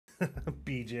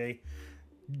BJ.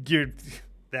 You're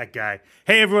that guy.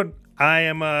 Hey, everyone. I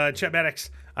am Chet Maddox.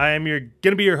 I am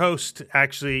gonna be your host.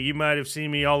 Actually, you might have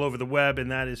seen me all over the web,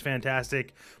 and that is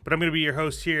fantastic. But I'm gonna be your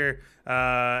host here.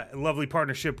 Lovely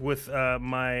partnership with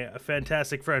my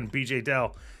fantastic friend BJ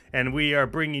Dell, and we are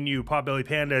bringing you Potbelly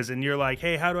Pandas. And you're like,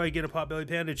 hey, how do I get a Potbelly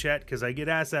Panda, Chet? Because I get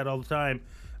asked that all the time.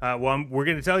 Well, we're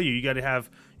gonna tell you. You gotta have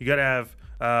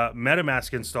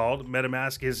MetaMask installed.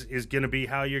 MetaMask is gonna be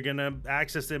how you're gonna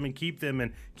access them and keep them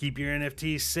and keep your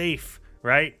NFTs safe,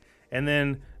 right? And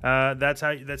then that's how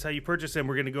you purchase them.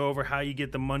 We're gonna go over how you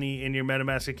get the money in your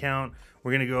MetaMask account.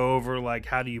 We're gonna go over like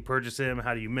how do you purchase them,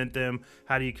 how do you mint them,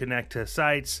 how do you connect to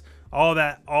sites. All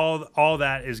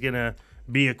that is gonna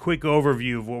be a quick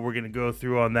overview of what we're gonna go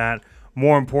through on that.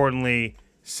 More importantly,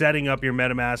 setting up your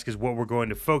MetaMask is what we're going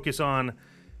to focus on.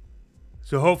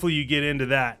 So hopefully you get into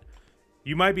that.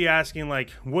 You might be asking,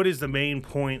 like, what is the main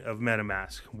point of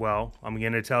MetaMask? Well, I'm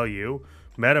going to tell you,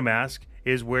 MetaMask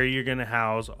is where you're going to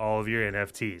house all of your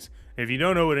NFTs. If you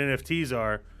don't know what NFTs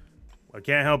are, I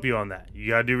can't help you on that. You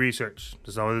got to do research.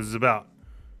 That's all this is about.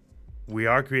 We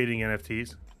are creating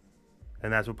NFTs,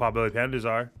 and that's what Potbelly Pandas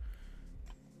are.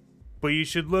 But you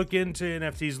should look into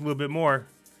NFTs a little bit more,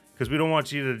 because we don't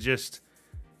want you to just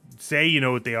say you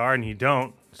know what they are and you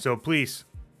don't. So please,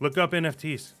 look up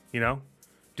NFTs, you know?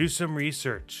 Do some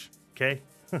research, okay?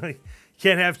 You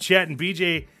can't have Chet and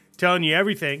BJ telling you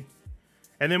everything.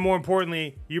 And then more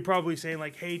importantly, you're probably saying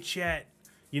like, hey, Chet,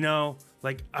 you know,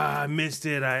 like, I missed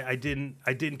it. I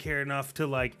didn't care enough to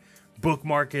like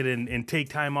bookmark it and take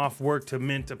time off work to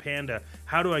mint a panda.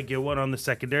 How do I get one on the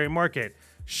secondary market?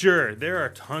 Sure, there are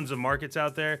tons of markets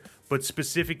out there, but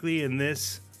specifically in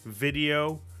this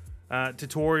video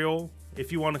tutorial,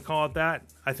 if you want to call it that,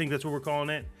 I think that's what we're calling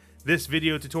it. This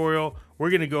video tutorial,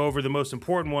 we're going to go over the most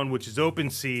important one, which is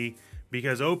OpenSea,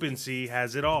 because OpenSea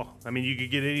has it all. I mean, you could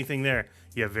get anything there.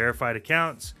 You have verified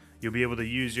accounts. You'll be able to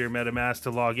use your MetaMask to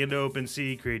log into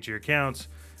OpenSea, create your accounts,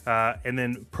 and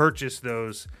then purchase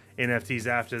those NFTs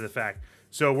after the fact.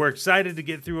 So we're excited to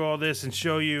get through all this and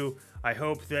show you. I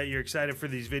hope that you're excited for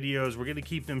these videos. We're going to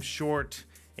keep them short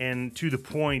and to the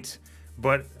point,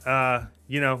 but,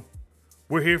 you know,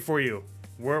 we're here for you.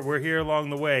 We're here along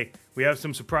the way. We have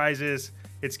some surprises.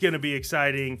 It's going to be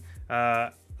exciting.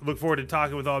 Look forward to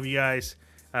talking with all of you guys.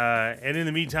 And in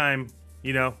the meantime,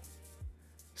 you know,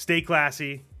 stay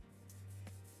classy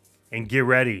and get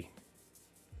ready,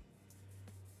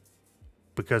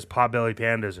 because Potbelly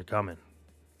Pandas are coming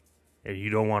and you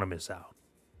don't want to miss out.